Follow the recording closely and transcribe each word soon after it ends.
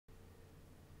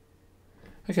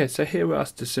Okay, so here we're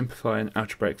asked to simplify an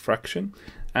algebraic fraction,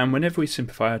 and whenever we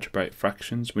simplify algebraic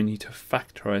fractions we need to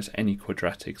factorise any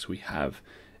quadratics we have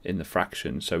in the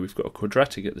fraction. So we've got a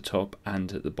quadratic at the top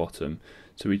and at the bottom,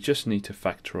 so we just need to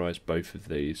factorise both of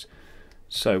these.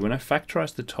 So when I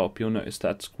factorise the top, you'll notice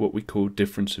that's what we call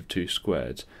difference of two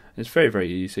squareds. It's very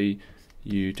easy.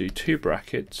 You do two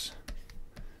brackets,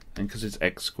 and because it's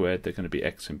x squared they're going to be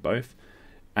x in both,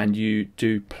 and you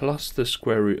do plus the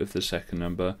square root of the second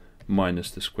number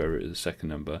minus the square root of the second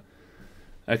number.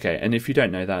 Okay, and if you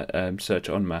don't know that, search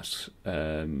OnMaths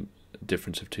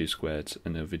difference of two squareds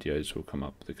and the videos will come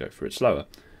up that go through it slower.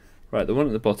 Right, the one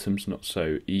at the bottom's not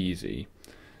so easy.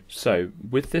 So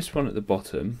with this one at the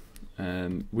bottom,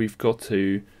 we've got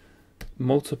to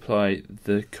multiply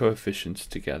the coefficients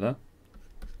together.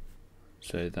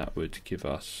 So that would give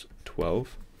us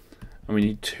 12. And we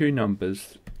need two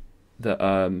numbers that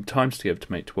times together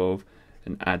to make 12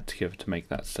 and add together to make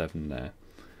that 7 there.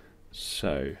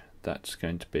 So that's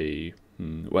going to be,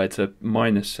 well, it's a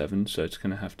minus 7, so it's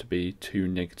going to have to be two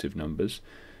negative numbers.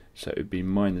 So it would be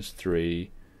minus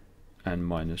 3 and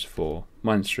minus 4.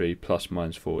 Minus 3 plus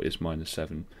minus 4 is minus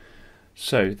 7.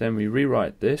 So then we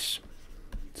rewrite this,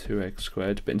 2x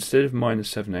squared, but instead of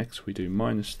minus 7x we do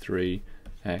minus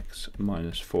 3x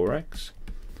minus 4x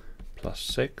plus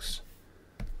 6.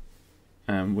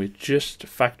 And we're just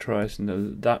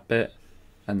factorising that bit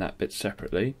and that bit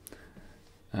separately,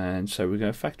 and so we're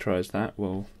going to factorise that.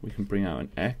 Well, we can bring out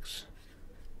an x.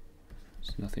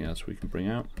 There's nothing else we can bring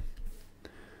out.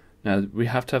 Now we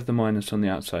have to have the minus on the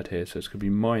outside here, so it's going to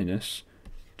be minus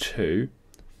 2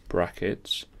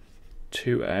 brackets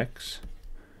 2x,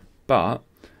 but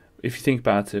if you think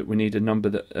about it, we need a number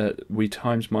that we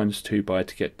times minus 2 by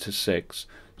to get to 6,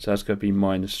 so that's going to be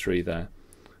minus 3 there.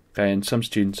 Okay, and some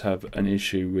students have an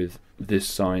issue with this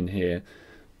sign here.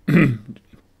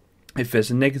 If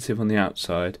there's a negative on the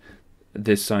outside,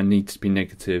 this sign needs to be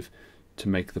negative to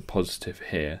make the positive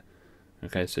here.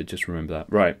 Okay, so just remember that.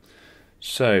 Right,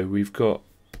 so we've got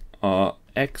our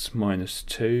x minus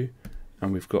 2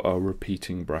 and we've got our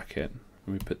repeating bracket.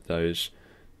 And we put those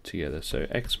together, so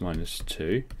x minus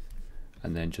 2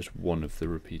 and then just one of the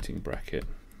repeating bracket.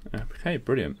 Okay,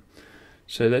 brilliant.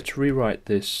 So let's rewrite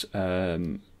this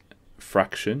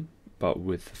fraction, but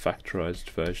with the factorised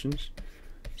versions.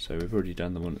 So we've already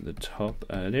done the one at the top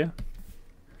earlier,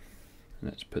 and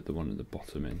let's put the one at the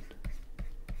bottom in.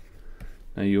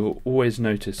 Now you'll always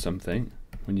notice something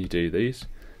when you do these,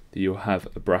 that you'll have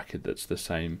a bracket that's the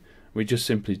same. We just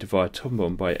simply divide top and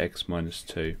bottom by x minus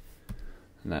 2,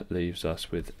 and that leaves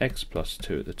us with x plus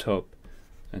 2 at the top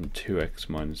and 2x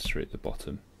minus 3 at the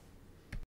bottom.